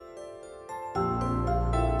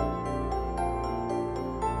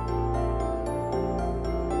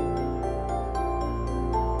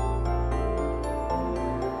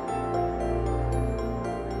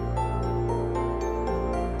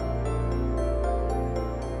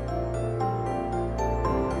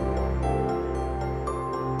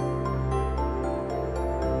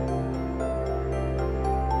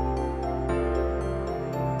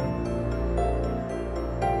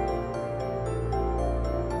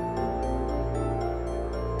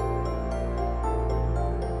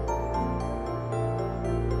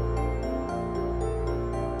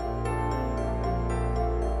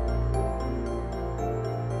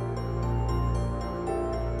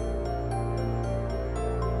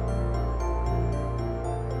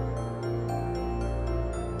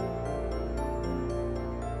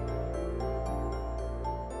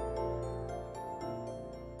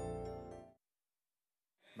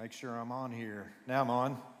Make sure I'm on here. Now I'm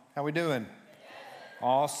on. How we doing?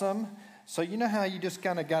 Awesome. So you know how you just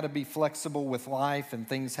kind of got to be flexible with life and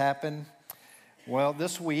things happen? Well,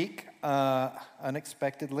 this week,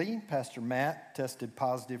 unexpectedly, Pastor Matt tested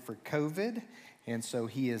positive for COVID, and so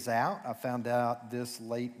he is out. I found out this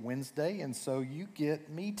late Wednesday, and so you get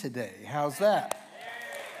me today. How's that?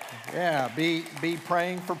 Yeah, be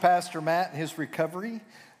praying for Pastor Matt and his recovery.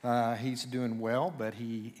 He's doing well, but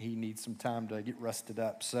he needs some time to get rested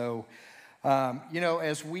up. So,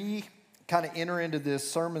 as we kind of enter into this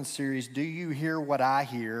sermon series, do you hear what I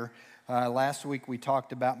hear? Last week we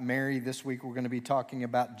talked about Mary. This week we're going to be talking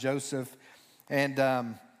about Joseph. And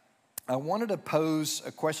I wanted to pose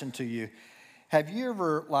a question to you. Have you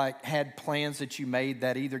ever had plans that you made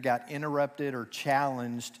that either got interrupted or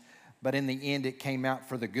challenged, but in the end it came out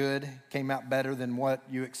for the good, came out better than what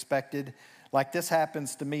you expected? Like this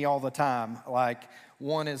happens to me all the time. Like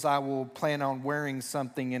one is I will plan on wearing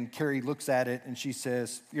something and Carrie looks at it and she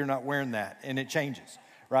says, "You're not wearing that," and it changes,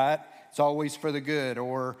 right? It's always for the good.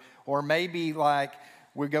 Or maybe like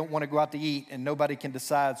we don't want to go out to eat and nobody can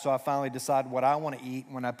decide, so I finally decide what I want to eat.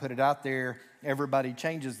 When I put it out there, everybody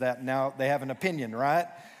changes that. Now they have an opinion, right?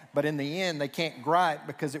 But in the end, they can't gripe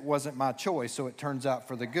because it wasn't my choice, so it turns out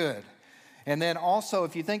for the good. And then also,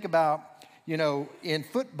 if you think about, in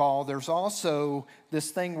football, there's also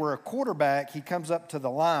this thing where a quarterback, he comes up to the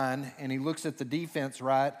line and he looks at the defense,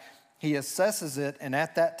 right? He assesses it, and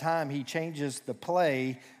at that time, he changes the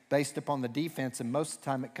play based upon the defense, and most of the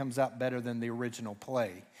time it comes out better than the original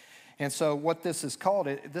play. And so what this is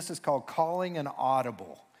called calling an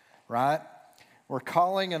audible, right? We're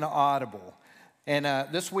calling an audible. And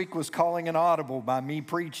this week was calling an audible by me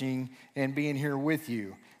preaching and being here with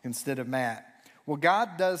you instead of Matt. Well,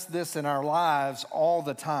 God does this in our lives all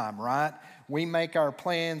the time, right? We make our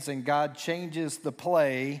plans and God changes the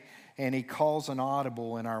play and he calls an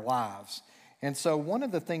audible in our lives. And so one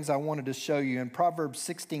of the things I wanted to show you in Proverbs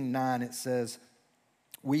 16:9, it says,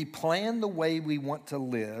 "We plan the way we want to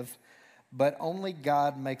live, but only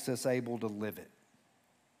God makes us able to live it."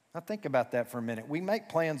 Now think about that for a minute. We make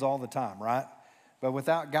plans all the time, right? But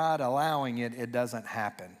without God allowing it, it doesn't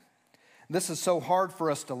happen. This is so hard for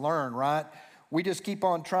us to learn, right? We just keep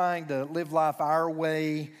on trying to live life our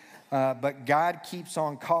way, but God keeps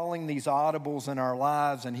on calling these audibles in our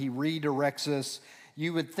lives, and he redirects us.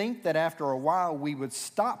 You would think that after a while we would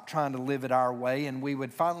stop trying to live it our way, and we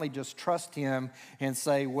would finally just trust him and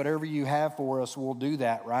say, "Whatever you have for us, we'll do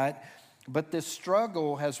that," right? But this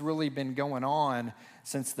struggle has really been going on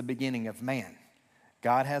since the beginning of man.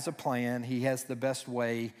 God has a plan. He has the best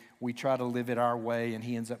way. We try to live it our way, and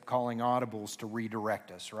he ends up calling audibles to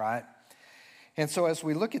redirect us, right? And so as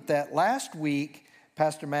we look at that, last week,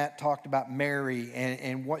 Pastor Matt talked about Mary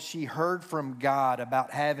and what she heard from God about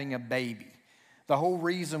having a baby. The whole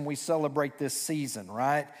reason we celebrate this season,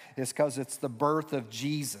 right, is because it's the birth of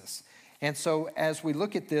Jesus. And so as we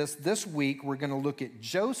look at this week, we're going to look at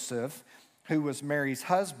Joseph, who was Mary's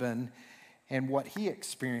husband, and what he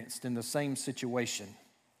experienced in the same situation.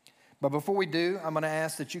 But before we do, I'm going to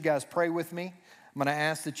ask that you guys pray with me. I'm going to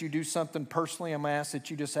ask that you do something personally. I'm going to ask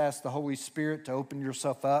that you just ask the Holy Spirit to open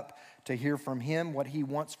yourself up to hear from him what he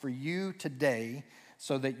wants for you today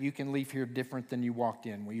so that you can leave here different than you walked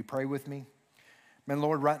in. Will you pray with me? Man,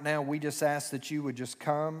 Lord, right now we just ask that you would just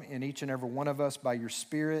come in each and every one of us by your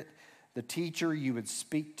Spirit. The teacher, you would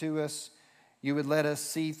speak to us. You would let us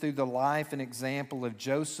see through the life and example of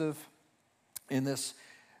Joseph in this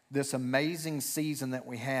amazing season that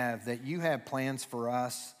we have, that you have plans for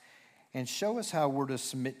us, and show us how we're to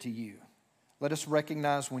submit to you. Let us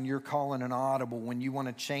recognize when you're calling an audible, when you want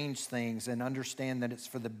to change things, and understand that it's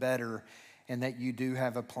for the better and that you do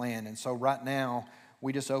have a plan. And so right now,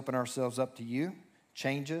 we just open ourselves up to you.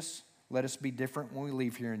 Change us. Let us be different when we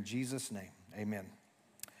leave here. In Jesus' name, amen.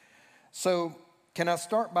 So can I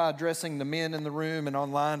start by addressing the men in the room and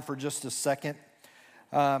online for just a second?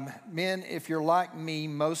 Men, if you're like me,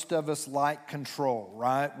 most of us like control,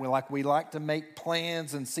 right? We like to make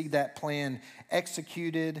plans and see that plan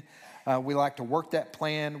executed. We like to work that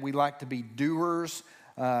plan. We like to be doers,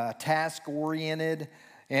 task-oriented,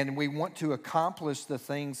 and we want to accomplish the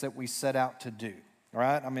things that we set out to do,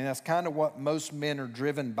 right? I mean, that's kind of what most men are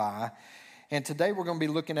driven by. And today we're going to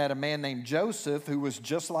be looking at a man named Joseph, who was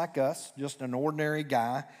just like us, just an ordinary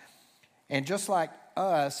guy. And just like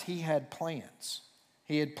us, he had plans.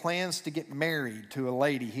 He had plans to get married to a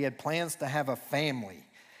lady. He had plans to have a family.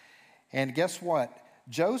 And guess what?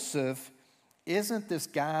 Joseph isn't this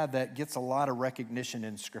guy that gets a lot of recognition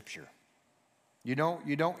in Scripture. You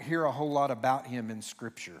don't hear a whole lot about him in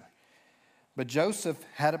Scripture. But Joseph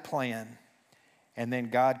had a plan, and then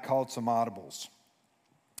God called some audibles.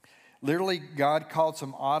 Literally, God called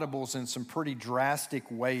some audibles in some pretty drastic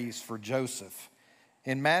ways for Joseph.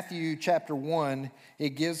 In Matthew chapter 1,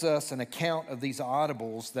 it gives us an account of these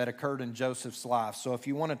audibles that occurred in Joseph's life. So if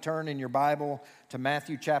you want to turn in your Bible to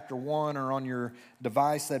Matthew chapter 1 or on your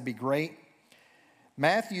device, that'd be great.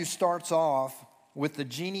 Matthew starts off with the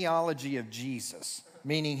genealogy of Jesus,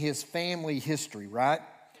 meaning his family history, right?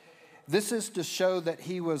 This is to show that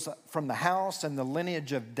he was from the house and the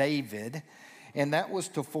lineage of David, and that was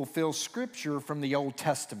to fulfill scripture from the Old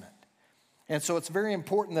Testament. And so it's very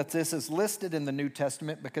important that this is listed in the New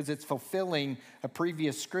Testament because it's fulfilling a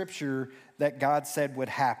previous scripture that God said would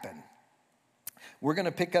happen. We're going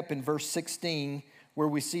to pick up in verse 16 where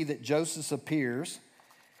we see that Joseph appears.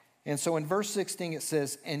 And so in verse 16 it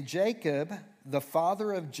says, "And Jacob, the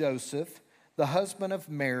father of Joseph, the husband of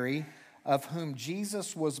Mary, of whom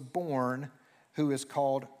Jesus was born, who is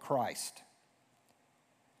called Christ."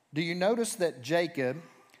 Do you notice that Jacob,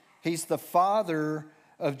 he's the father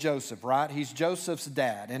of Joseph, right? He's Joseph's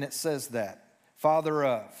dad, and it says that, father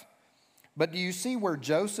of. But do you see where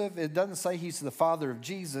Joseph, it doesn't say he's the father of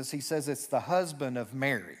Jesus, he says it's the husband of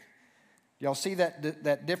Mary. Y'all see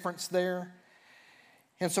that difference there?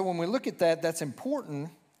 And so when we look at that, that's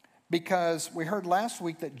important because we heard last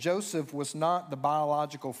week that Joseph was not the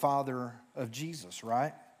biological father of Jesus,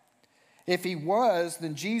 right? If he was,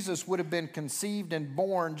 then Jesus would have been conceived and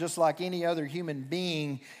born just like any other human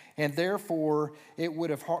being, and therefore it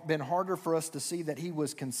would have been harder for us to see that he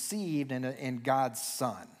was conceived in God's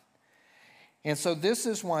son. And so this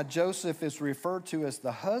is why Joseph is referred to as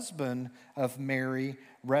the husband of Mary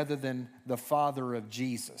rather than the father of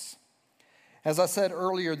Jesus. As I said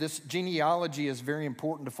earlier, this genealogy is very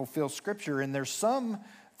important to fulfill Scripture, and there's some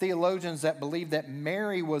theologians that believe that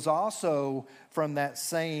Mary was also from that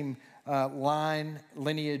same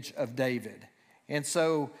lineage of David. And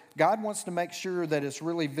so God wants to make sure that it's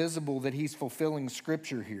really visible that he's fulfilling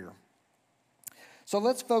Scripture here. So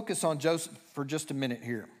let's focus on Joseph for just a minute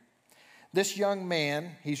here. This young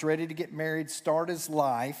man, he's ready to get married, start his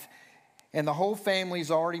life, and the whole family's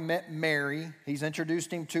already met Mary. He's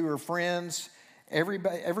introduced him to her friends,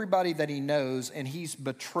 everybody that he knows, and he's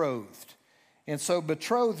betrothed. And so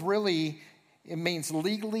betrothed really, it means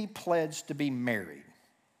legally pledged to be married.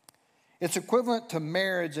 It's equivalent to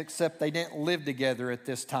marriage, except they didn't live together at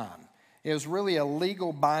this time. It was really a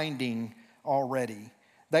legal binding already.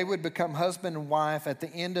 They would become husband and wife at the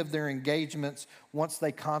end of their engagements once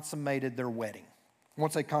they consummated their wedding,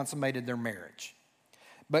 once they consummated their marriage.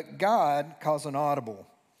 But God calls an audible.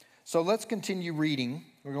 So let's continue reading.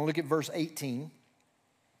 We're going to look at verse 18.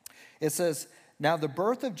 It says, "Now the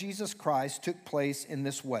birth of Jesus Christ took place in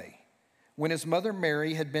this way. When his mother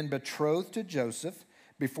Mary had been betrothed to Joseph,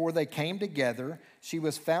 before they came together, she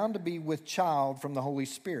was found to be with child from the Holy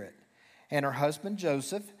Spirit. And her husband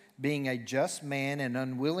Joseph, being a just man and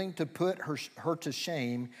unwilling to put her to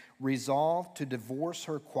shame, resolved to divorce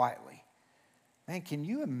her quietly." Man, can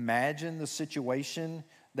you imagine the situation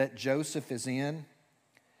that Joseph is in?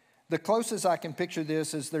 The closest I can picture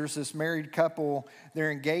this is there's this married couple,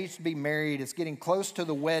 they're engaged to be married, it's getting close to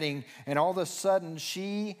the wedding, and all of a sudden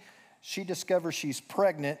she discovers she's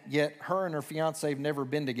pregnant, yet her and her fiance have never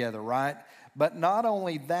been together, right? But not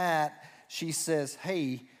only that, she says,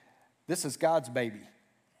 "Hey, this is God's baby."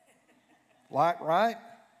 Right?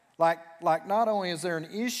 Like not only is there an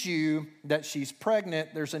issue that she's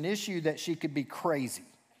pregnant, there's an issue that she could be crazy.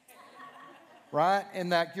 Right?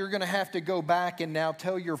 And that you're going to have to go back and now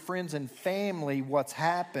tell your friends and family what's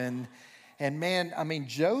happened. And man, I mean,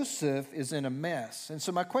 Joseph is in a mess. And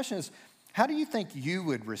so my question is, how do you think you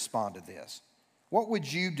would respond to this? What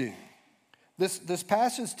would you do? This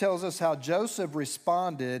passage tells us how Joseph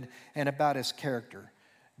responded and about his character.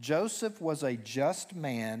 Joseph was a just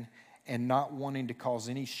man and not wanting to cause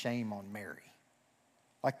any shame on Mary.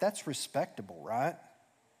 Like, that's respectable, right?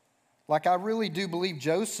 Like, I really do believe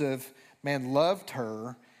Joseph, man, loved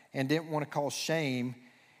her and didn't want to cause shame.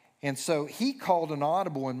 And so he called an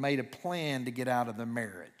audible and made a plan to get out of the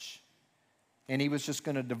marriage. And he was just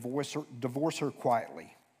going to divorce her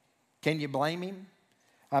quietly. Can you blame him?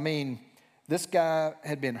 I mean, this guy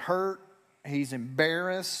had been hurt. He's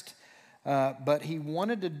embarrassed. But he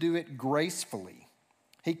wanted to do it gracefully.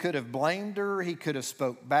 He could have blamed her. He could have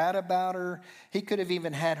spoke bad about her. He could have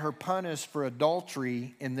even had her punished for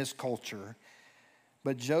adultery in this culture.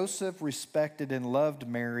 But Joseph respected and loved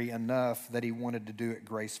Mary enough that he wanted to do it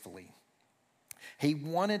gracefully. He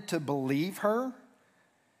wanted to believe her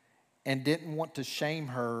and didn't want to shame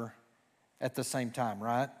her at the same time,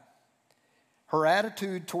 right? Her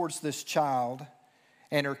attitude towards this child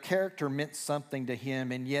and her character meant something to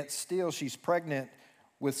him, and yet still she's pregnant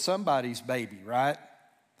with somebody's baby, right?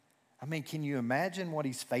 I mean, can you imagine what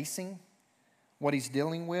he's facing, what he's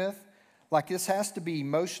dealing with? Like, this has to be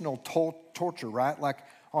emotional torture, right? Like,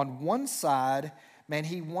 on one side, man,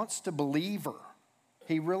 he wants to believe her.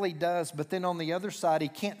 He really does. But then on the other side, he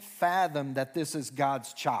can't fathom that this is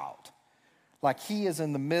God's child. Like, he is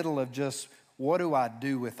in the middle of just, what do I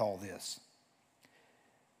do with all this?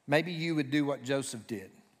 Maybe you would do what Joseph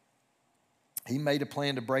did. He made a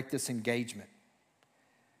plan to break this engagement.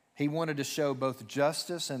 He wanted to show both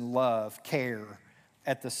justice and love, care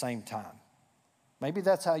at the same time. Maybe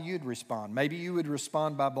that's how you'd respond. Maybe you would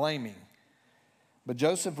respond by blaming. But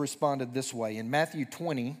Joseph responded this way. In Matthew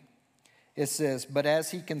 20, it says, "But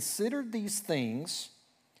as he considered these things,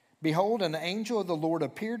 behold, an angel of the Lord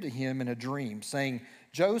appeared to him in a dream, saying,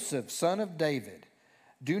 'Joseph, son of David,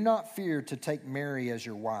 do not fear to take Mary as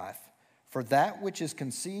your wife, for that which is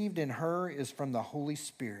conceived in her is from the Holy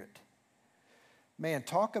Spirit.'" Man,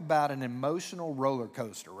 talk about an emotional roller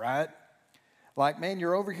coaster, right? Like, man,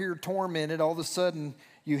 you're over here tormented. All of a sudden,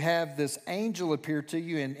 you have this angel appear to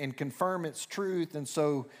you and confirm its truth. And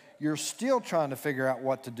so you're still trying to figure out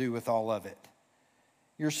what to do with all of it.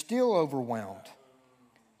 You're still overwhelmed.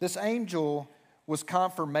 This angel was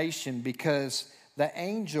confirmation because the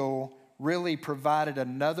angel really provided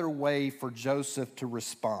another way for Joseph to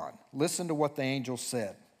respond. Listen to what the angel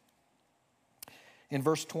said. In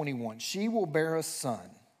verse 21, "She will bear a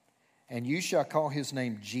son, and you shall call his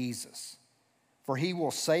name Jesus, for he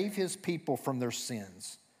will save his people from their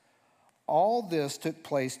sins." All this took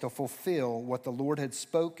place to fulfill what the Lord had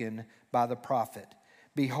spoken by the prophet.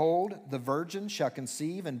 "Behold, the virgin shall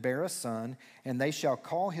conceive and bear a son, and they shall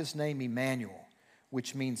call his name Emmanuel,"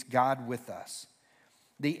 which means God with us.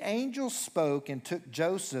 The angel spoke and took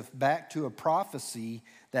Joseph back to a prophecy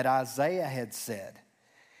that Isaiah had said.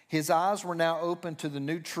 His eyes were now open to the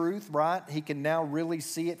new truth, right? He can now really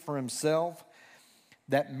see it for himself,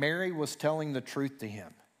 that Mary was telling the truth to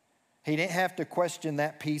him. He didn't have to question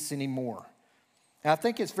that piece anymore. And I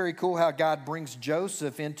think it's very cool how God brings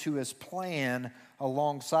Joseph into his plan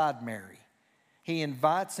alongside Mary. He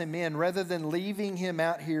invites him in. Rather than leaving him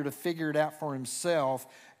out here to figure it out for himself,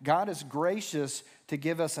 God is gracious to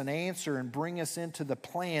give us an answer and bring us into the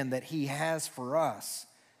plan that he has for us.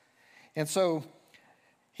 And so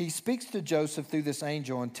he speaks to Joseph through this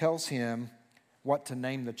angel and tells him what to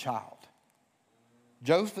name the child.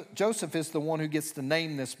 Joseph is the one who gets to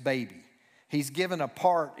name this baby. He's given a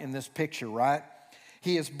part in this picture, right?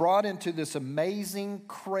 He is brought into this amazing,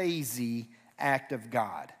 crazy act of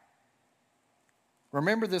God.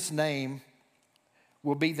 Remember, this name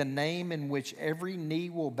will be the name in which every knee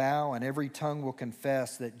will bow and every tongue will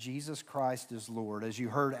confess that Jesus Christ is Lord, as you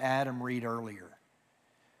heard Adam read earlier.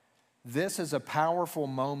 This is a powerful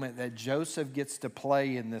moment that Joseph gets to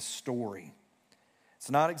play in this story. It's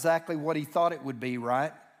not exactly what he thought it would be,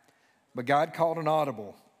 right? But God called an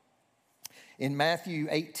audible. In Matthew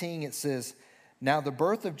 18, it says, "Now the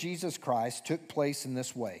birth of Jesus Christ took place in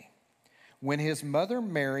this way. When his mother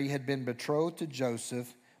Mary had been betrothed to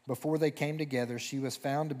Joseph, before they came together, she was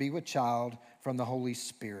found to be with child from the Holy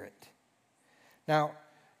Spirit." Now,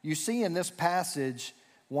 you see in this passage,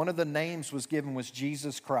 one of the names was given was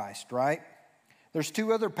Jesus Christ, right? There's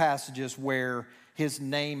two other passages where his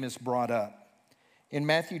name is brought up. In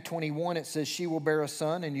Matthew 21, it says, "She will bear a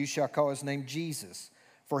son, and you shall call his name Jesus,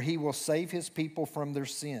 for he will save his people from their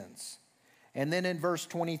sins." And then in verse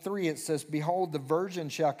 23, it says, "Behold, the virgin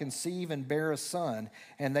shall conceive and bear a son,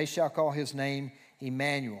 and they shall call his name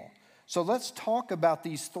Emmanuel." So let's talk about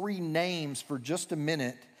these three names for just a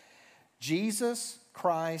minute: Jesus,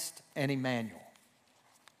 Christ, and Emmanuel.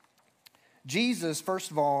 Jesus, first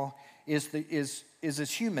of all, is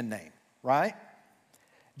his human name, right?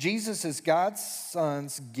 Jesus is God's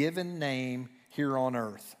Son's given name here on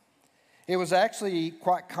earth. It was actually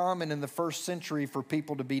quite common in the first century for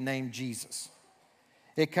people to be named Jesus.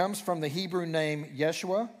 It comes from the Hebrew name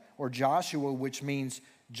Yeshua or Joshua, which means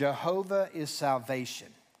Jehovah is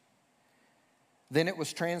salvation. Then it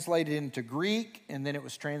was translated into Greek, and then it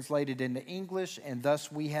was translated into English, and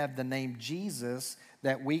thus we have the name Jesus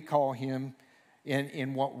that we call him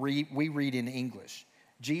in what we read in English.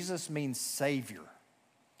 Jesus means Savior.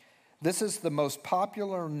 This is the most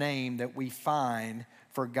popular name that we find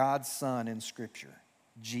for God's Son in Scripture,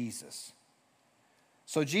 Jesus.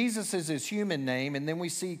 So Jesus is his human name, and then we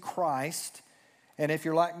see Christ. And if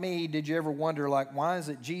you're like me, did you ever wonder, like, why is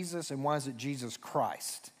it Jesus and why is it Jesus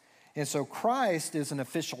Christ? And so Christ is an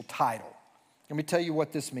official title. Let me tell you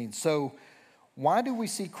what this means. So why do we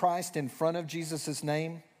see Christ in front of Jesus'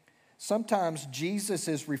 name? Sometimes Jesus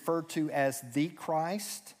is referred to as the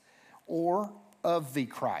Christ or of the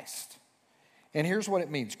Christ. And here's what it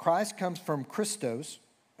means. Christ comes from Christos,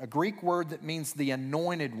 a Greek word that means the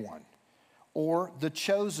anointed one, or the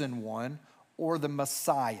chosen one, or the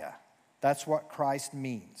Messiah. That's what Christ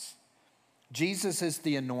means. Jesus is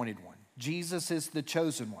the anointed one. Jesus is the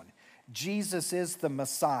chosen one. Jesus is the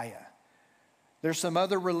Messiah. There's some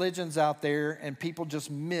other religions out there, and people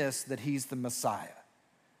just miss that he's the Messiah.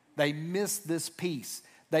 They miss this piece.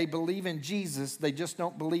 They believe in Jesus, they just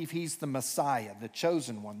don't believe he's the Messiah, the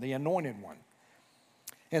chosen one, the anointed one.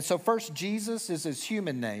 And so first, Jesus is his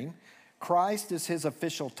human name. Christ is his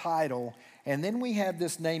official title. And then we have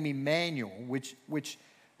this name Emmanuel, which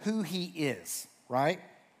who he is, right?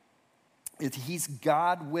 He's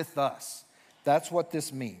God with us. That's what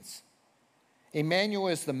this means. Emmanuel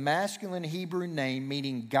is the masculine Hebrew name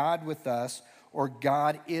meaning God with us or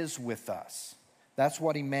God is with us. That's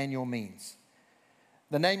what Emmanuel means.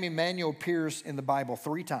 The name Emmanuel appears in the Bible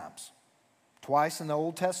 3 times, twice in the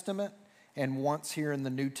Old Testament and once here in the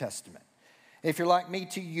New Testament. If you're like me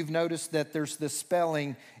too, you've noticed that there's this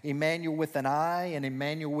spelling Emmanuel with an I and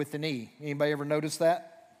Emmanuel with an E. Anybody ever notice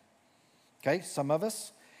that? Okay, some of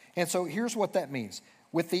us. And so here's what that means.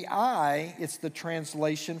 With the I, it's the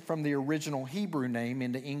translation from the original Hebrew name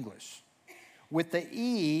into English. With the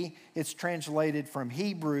E, it's translated from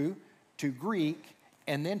Hebrew to Greek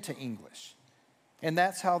and then to English. And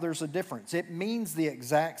that's how there's a difference. It means the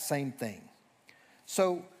exact same thing.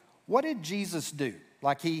 So what did Jesus do?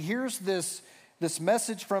 Like he hears this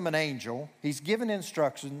message from an angel. He's given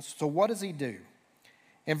instructions. So what does he do?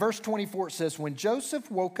 In verse 24 it says, when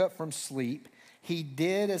Joseph woke up from sleep, he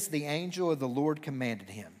did as the angel of the Lord commanded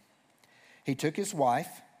him. He took his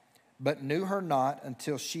wife, but knew her not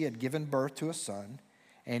until she had given birth to a son,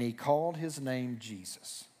 and he called his name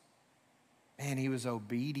Jesus. Man, he was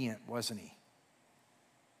obedient, wasn't he?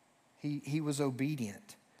 He was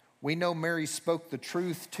obedient. We know Mary spoke the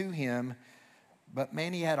truth to him, but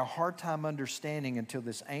man, he had a hard time understanding until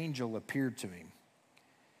this angel appeared to him.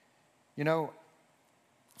 You know,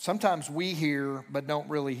 sometimes we hear but don't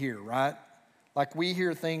really hear, right? Like we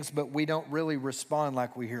hear things, but we don't really respond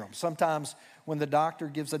like we hear them. Sometimes when the doctor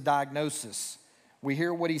gives a diagnosis, we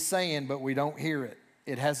hear what he's saying, but we don't hear it.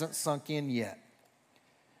 It hasn't sunk in yet.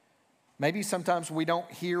 Maybe sometimes we don't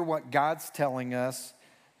hear what God's telling us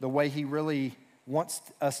the way he really wants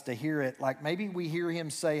us to hear it. Like maybe we hear him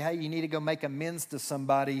say, hey, you need to go make amends to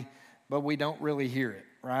somebody, but we don't really hear it,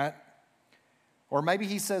 right? Or maybe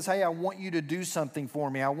he says, hey, I want you to do something for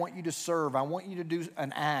me. I want you to serve. I want you to do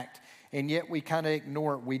an act. And yet we kind of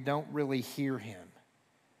ignore it. We don't really hear him.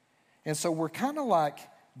 And so we're kind of like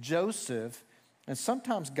Joseph, and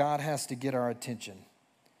sometimes God has to get our attention.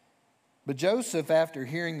 But Joseph, after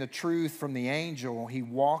hearing the truth from the angel, he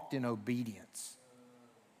walked in obedience.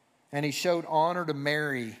 And he showed honor to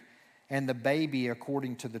Mary and the baby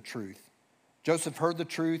according to the truth. Joseph heard the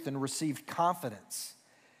truth and received confidence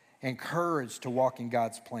and courage to walk in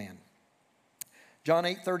God's plan. John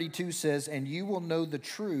 8:32 says, and you will know the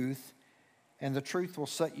truth, and the truth will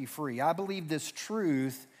set you free. I believe this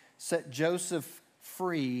truth set Joseph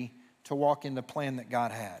free to walk in the plan that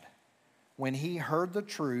God had. When he heard the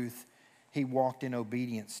truth, he walked in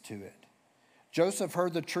obedience to it. Joseph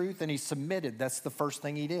heard the truth and he submitted. That's the first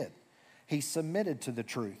thing he did. He submitted to the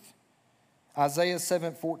truth. Isaiah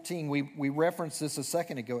 7:14, we referenced this a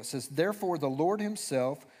second ago. It says, therefore the Lord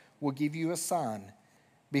himself will give you a sign.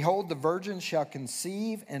 Behold, the virgin shall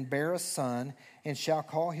conceive and bear a son, and shall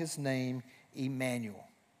call his name Emmanuel.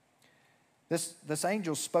 This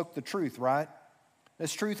angel spoke the truth, right?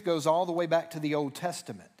 This truth goes all the way back to the Old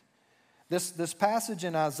Testament. This passage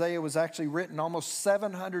in Isaiah was actually written almost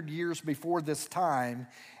 700 years before this time,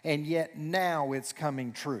 and yet now it's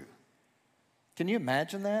coming true. Can you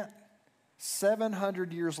imagine that?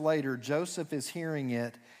 700 years later, Joseph is hearing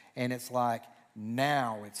it, and it's like,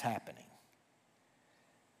 now it's happening.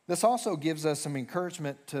 This also gives us some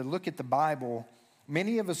encouragement to look at the Bible.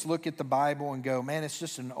 Many of us look at the Bible and go, man, it's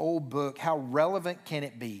just an old book. How relevant can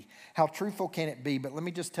it be? How truthful can it be? But let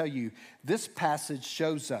me just tell you, this passage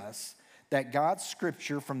shows us that God's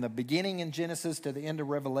scripture from the beginning in Genesis to the end of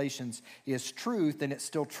Revelations is truth, and it's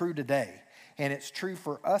still true today. And it's true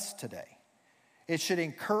for us today. It should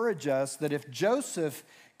encourage us that if Joseph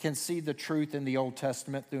can see the truth in the Old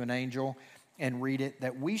Testament through an angel and read it,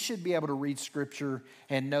 that we should be able to read scripture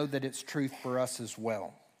and know that it's truth for us as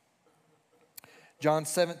well. John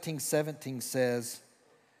 17:17 says,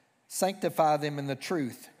 sanctify them in the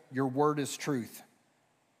truth. Your word is truth.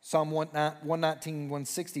 Psalm 119,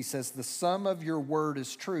 160 says, the sum of your word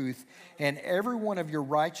is truth, and every one of your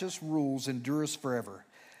righteous rules endures forever.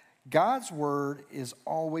 God's word is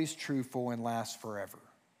always truthful and lasts forever.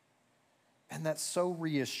 And that's so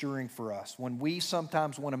reassuring for us when we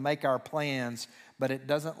sometimes want to make our plans, but it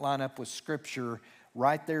doesn't line up with Scripture,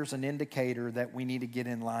 right there's an indicator that we need to get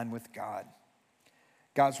in line with God.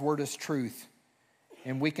 God's word is truth,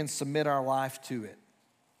 and we can submit our life to it.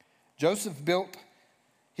 Joseph built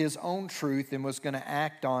his own truth and was going to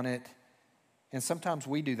act on it, and sometimes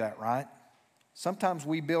we do that, right? Sometimes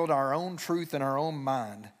we build our own truth in our own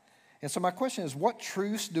mind. And so my question is, what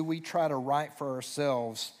truths do we try to write for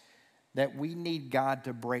ourselves that we need God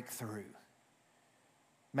to break through?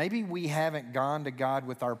 Maybe we haven't gone to God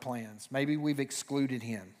with our plans. Maybe we've excluded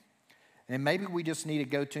him. And maybe we just need to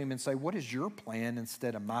go to him and say, what is your plan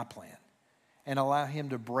instead of my plan? And allow him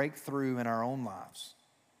to break through in our own lives.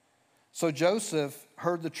 So Joseph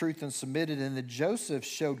heard the truth and submitted, and then Joseph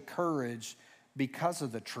showed courage because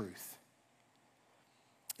of the truth.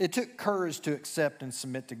 It took courage to accept and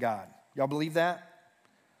submit to God. Y'all believe that?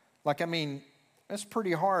 That's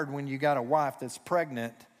pretty hard when you got a wife that's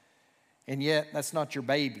pregnant, and yet that's not your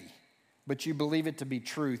baby, but you believe it to be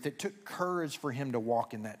truth. It took courage for him to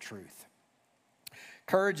walk in that truth.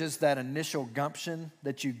 Courage is that initial gumption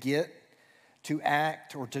that you get to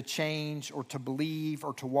act or to change or to believe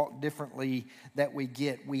or to walk differently that we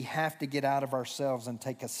get. We have to get out of ourselves and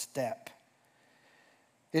take a step.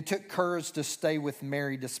 It took courage to stay with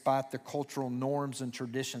Mary despite the cultural norms and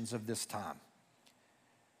traditions of this time.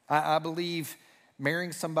 I believe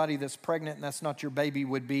marrying somebody that's pregnant and that's not your baby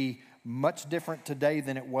would be much different today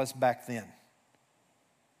than it was back then.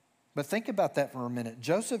 But think about that for a minute.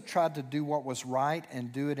 Joseph tried to do what was right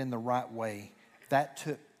and do it in the right way. That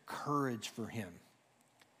took courage for him.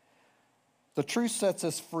 The truth sets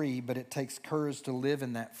us free, but it takes courage to live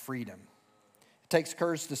in that freedom. It takes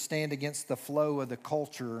courage to stand against the flow of the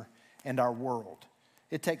culture and our world.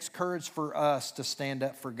 It takes courage for us to stand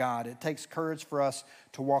up for God. It takes courage for us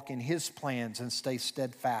to walk in his plans and stay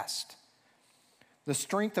steadfast. The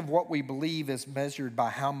strength of what we believe is measured by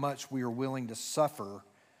how much we are willing to suffer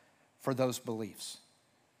for those beliefs.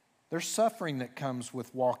 There's suffering that comes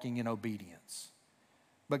with walking in obedience.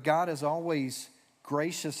 But God is always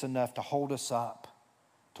gracious enough to hold us up,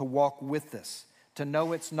 to walk with us, to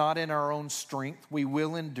know it's not in our own strength. We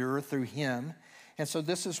will endure through him. And so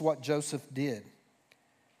this is what Joseph did.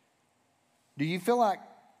 Do you feel like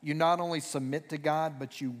you not only submit to God,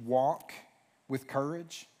 but you walk with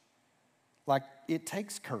courage? Like, it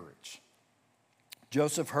takes courage.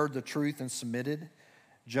 Joseph heard the truth and submitted.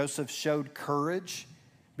 Joseph showed courage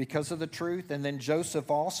because of the truth. And then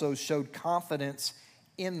Joseph also showed confidence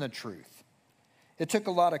in the truth. It took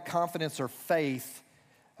a lot of confidence or faith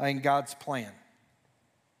in God's plan.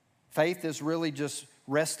 Faith is really just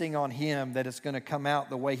resting on him that it's going to come out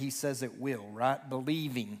the way he says it will, right?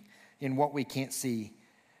 Believing in what we can't see.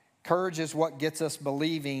 Courage is what gets us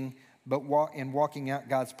believing, but in walking out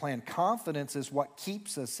God's plan. Confidence is what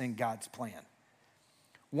keeps us in God's plan.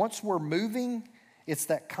 Once we're moving, it's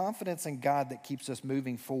that confidence in God that keeps us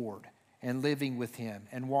moving forward and living with him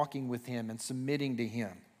and walking with him and submitting to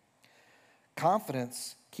him.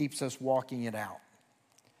 Confidence keeps us walking it out.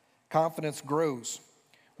 Confidence grows.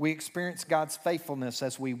 We experience God's faithfulness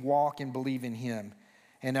as we walk and believe in him.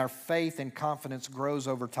 And our faith and confidence grows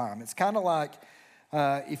over time. It's kind of like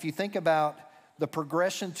if you think about the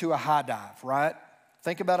progression to a high dive, right?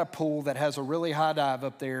 Think about a pool that has a really high dive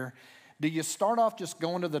up there. Do you start off just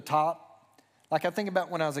going to the top? Like I think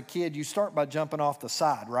about when I was a kid, you start by jumping off the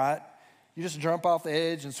side, right? You just jump off the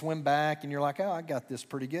edge and swim back, and you're like, oh, I got this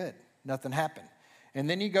pretty good. Nothing happened. And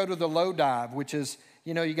then you go to the low dive, which is,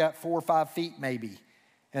 you got 4 or 5 feet maybe.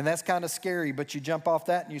 And that's kind of scary, but you jump off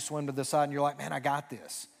that and you swim to the side and you're like, man, I got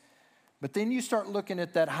this. But then you start looking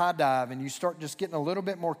at that high dive and you start just getting a little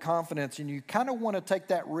bit more confidence and you kind of want to take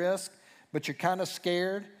that risk, but you're kind of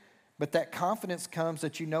scared. But that confidence comes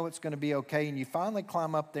that you know it's going to be okay, and you finally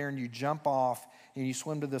climb up there and you jump off and you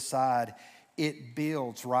swim to the side. It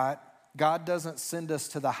builds, right? God doesn't send us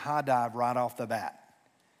to the high dive right off the bat.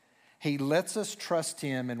 He lets us trust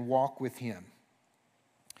him and walk with him.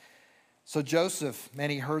 So Joseph, man,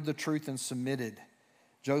 he heard the truth and submitted.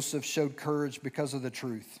 Joseph showed courage because of the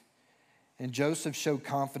truth. And Joseph showed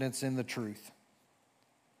confidence in the truth.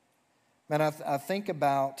 Man, I think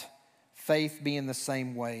about faith being the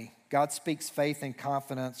same way. God speaks faith and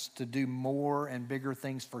confidence to do more and bigger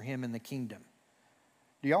things for him in the kingdom.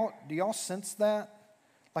 Do y'all sense that?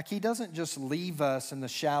 Like he doesn't just leave us in the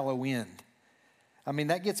shallow end. I mean,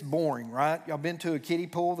 that gets boring, right? Y'all been to a kiddie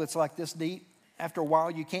pool that's like this deep? After a while,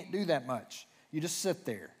 you can't do that much. You just sit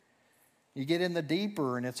there. You get in the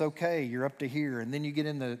deeper and it's okay. You're up to here. And then you get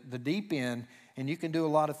in the deep end and you can do a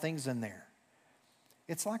lot of things in there.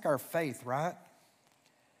 It's like our faith, right?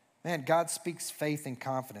 Man, God speaks faith and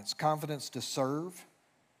confidence. Confidence to serve.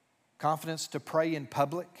 Confidence to pray in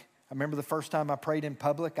public. remember the first time I prayed in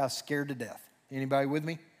public, I was scared to death. Anybody with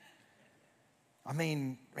me? I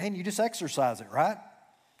mean, man, you just exercise it, right?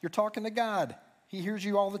 You're talking to God. He hears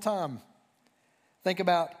you all the time. Think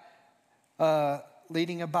about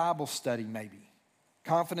leading a Bible study maybe.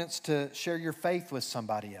 Confidence to share your faith with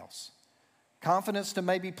somebody else. Confidence to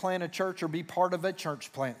maybe plant a church or be part of a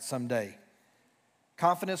church plant someday.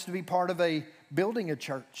 Confidence to be part of building a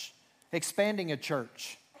church, expanding a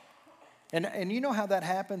church. And you know how that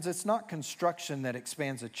happens? It's not construction that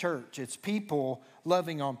expands a church. It's people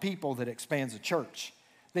loving on people that expands a church.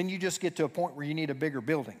 Then you just get to a point where you need a bigger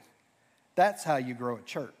building. That's how you grow a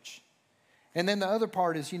church. And then the other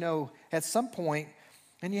part is, at some point,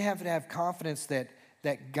 and you have to have confidence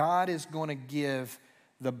that God is going to give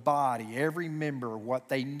the body, every member, what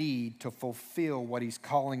they need to fulfill what He's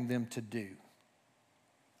calling them to do.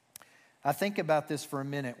 I think about this for a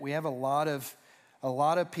minute. We have a lot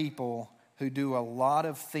of people who do a lot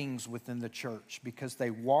of things within the church because they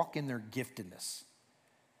walk in their giftedness.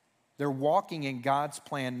 They're walking in God's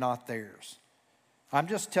plan, not theirs. I'm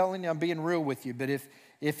just telling you, I'm being real with you, but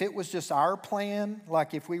if it was just our plan,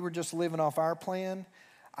 like if we were just living off our plan,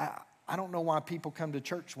 I don't know why people come to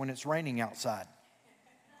church when it's raining outside.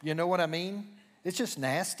 You know what I mean? It's just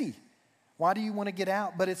nasty. Why do you want to get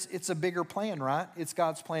out? But it's a bigger plan, right? It's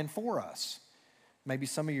God's plan for us. Maybe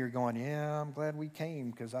some of you are going, yeah, I'm glad we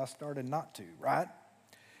came because I started not to, right?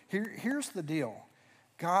 Here's the deal.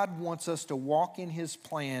 God wants us to walk in His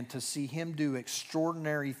plan to see Him do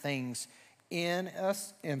extraordinary things in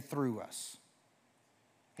us and through us.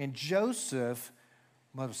 And Joseph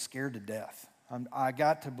was scared to death. I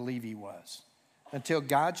got to believe he was. Until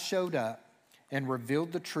God showed up and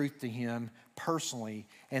revealed the truth to him personally,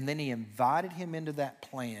 and then He invited him into that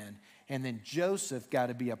plan. And then Joseph got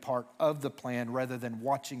to be a part of the plan rather than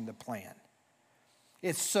watching the plan.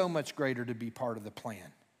 It's so much greater to be part of the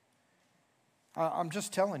plan. I'm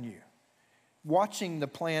just telling you. Watching the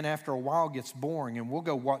plan after a while gets boring and we'll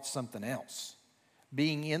go watch something else.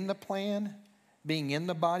 Being in the plan, being in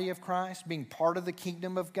the body of Christ, being part of the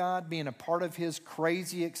kingdom of God, being a part of His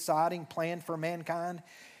crazy, exciting plan for mankind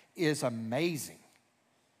is amazing.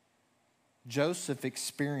 Joseph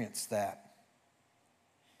experienced that.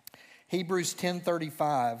 Hebrews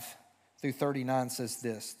 10:35 through 39 says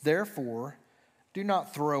this, "Therefore, do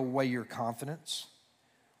not throw away your confidence,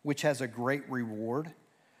 which has a great reward,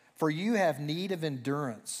 for you have need of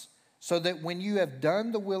endurance, so that when you have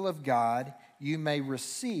done the will of God, you may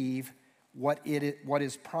receive what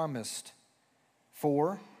is promised.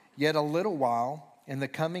 For yet a little while, and the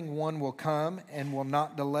coming one will come and will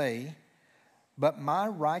not delay, but my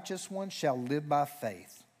righteous one shall live by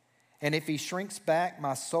faith. And if he shrinks back,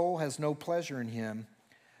 my soul has no pleasure in him.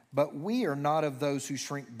 But we are not of those who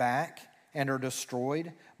shrink back and are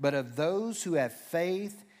destroyed, but of those who have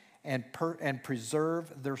faith and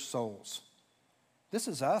preserve their souls." This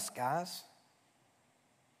is us, guys.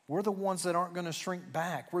 We're the ones that aren't going to shrink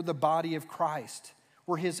back. We're the body of Christ.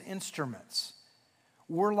 We're His instruments.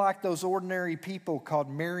 We're like those ordinary people called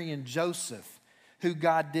Mary and Joseph, who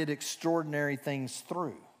God did extraordinary things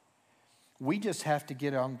through. We just have to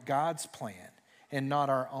get on God's plan and not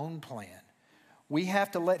our own plan. We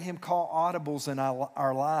have to let Him call audibles in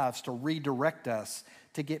our lives to redirect us,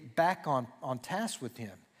 to get back on task with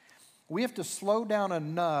Him. We have to slow down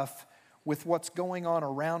enough with what's going on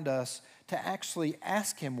around us to actually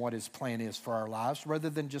ask Him what His plan is for our lives rather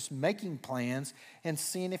than just making plans and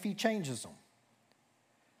seeing if He changes them.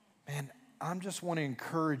 Man, I just want to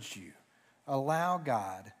encourage you. Allow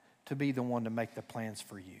God to be the one to make the plans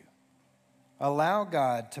for you. Allow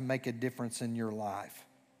God to make a difference in your life.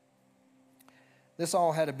 This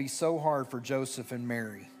all had to be so hard for Joseph and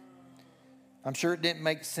Mary. I'm sure it didn't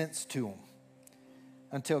make sense to them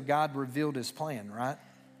until God revealed His plan, right?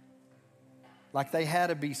 Like they had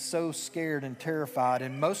to be so scared and terrified.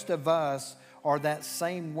 And most of us are that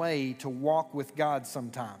same way to walk with God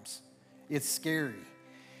sometimes. It's scary.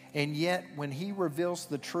 And yet when He reveals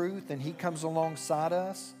the truth and He comes alongside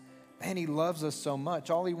us, man, He loves us so much.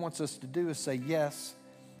 All He wants us to do is say yes.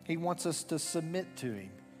 He wants us to submit to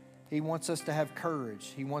Him. He wants us to have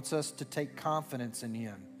courage. He wants us to take confidence in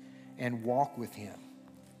Him and walk with Him.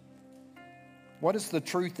 What is the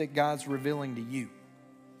truth that God's revealing to you?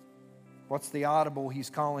 What's the audible He's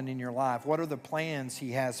calling in your life? What are the plans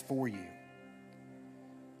He has for you?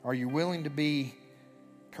 Are you willing to be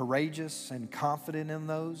courageous and confident in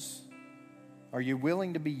those? Are you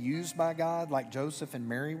willing to be used by God like Joseph and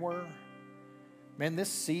Mary were? Man, this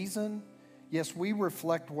season, yes, we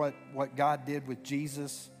reflect what God did with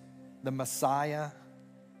Jesus, the Messiah,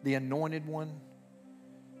 the anointed one.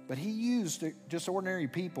 But He used just ordinary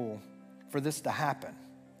people for this to happen.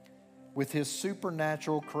 with his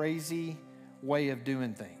supernatural, crazy way of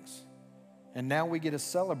doing things. And now we get to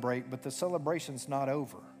celebrate, but the celebration's not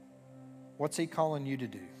over. What's he calling you to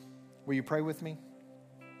do? Will you pray with me?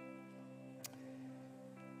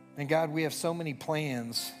 And God, we have so many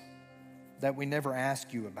plans that we never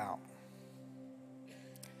ask you about.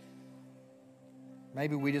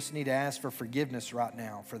 Maybe we just need to ask for forgiveness right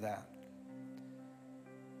now for that.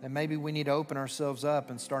 And maybe we need to open ourselves up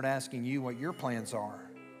and start asking you what your plans are.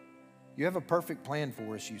 You have a perfect plan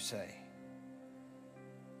for us, you say.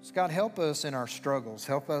 So God, help us in our struggles.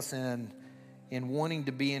 Help us in wanting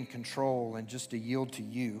to be in control and just to yield to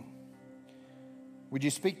you. Would you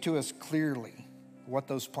speak to us clearly what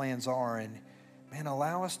those plans are? And man,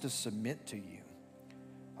 allow us to submit to you.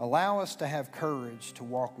 Allow us to have courage to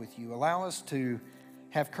walk with you. Allow us to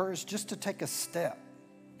have courage just to take a step.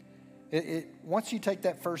 Once you take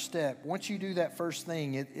that first step, once you do that first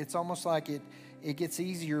thing, it's almost like it gets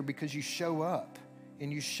easier because you show up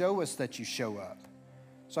and you show us that you show up.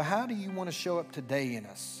 So how do you want to show up today in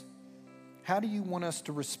us? How do you want us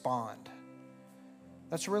to respond?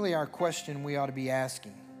 That's really our question we ought to be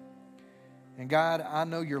asking. And God, I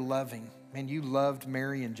know you're loving. Man, you loved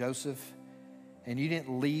Mary and Joseph, and you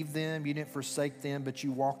didn't leave them, you didn't forsake them, but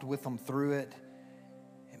you walked with them through it.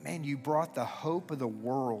 And man, you brought the hope of the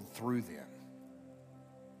world through them.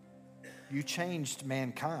 You changed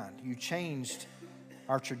mankind. You changed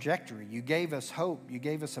our trajectory. You gave us hope. You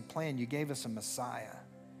gave us a plan. You gave us a Messiah.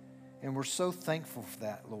 And we're so thankful for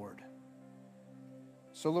that, Lord.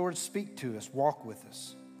 So, Lord, speak to us. Walk with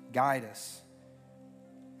us. Guide us.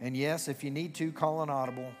 And yes, if you need to, call an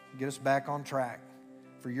Audible. Get us back on track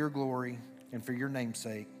for your glory and for your name's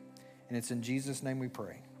sake. And it's in Jesus' name we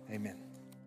pray. Amen.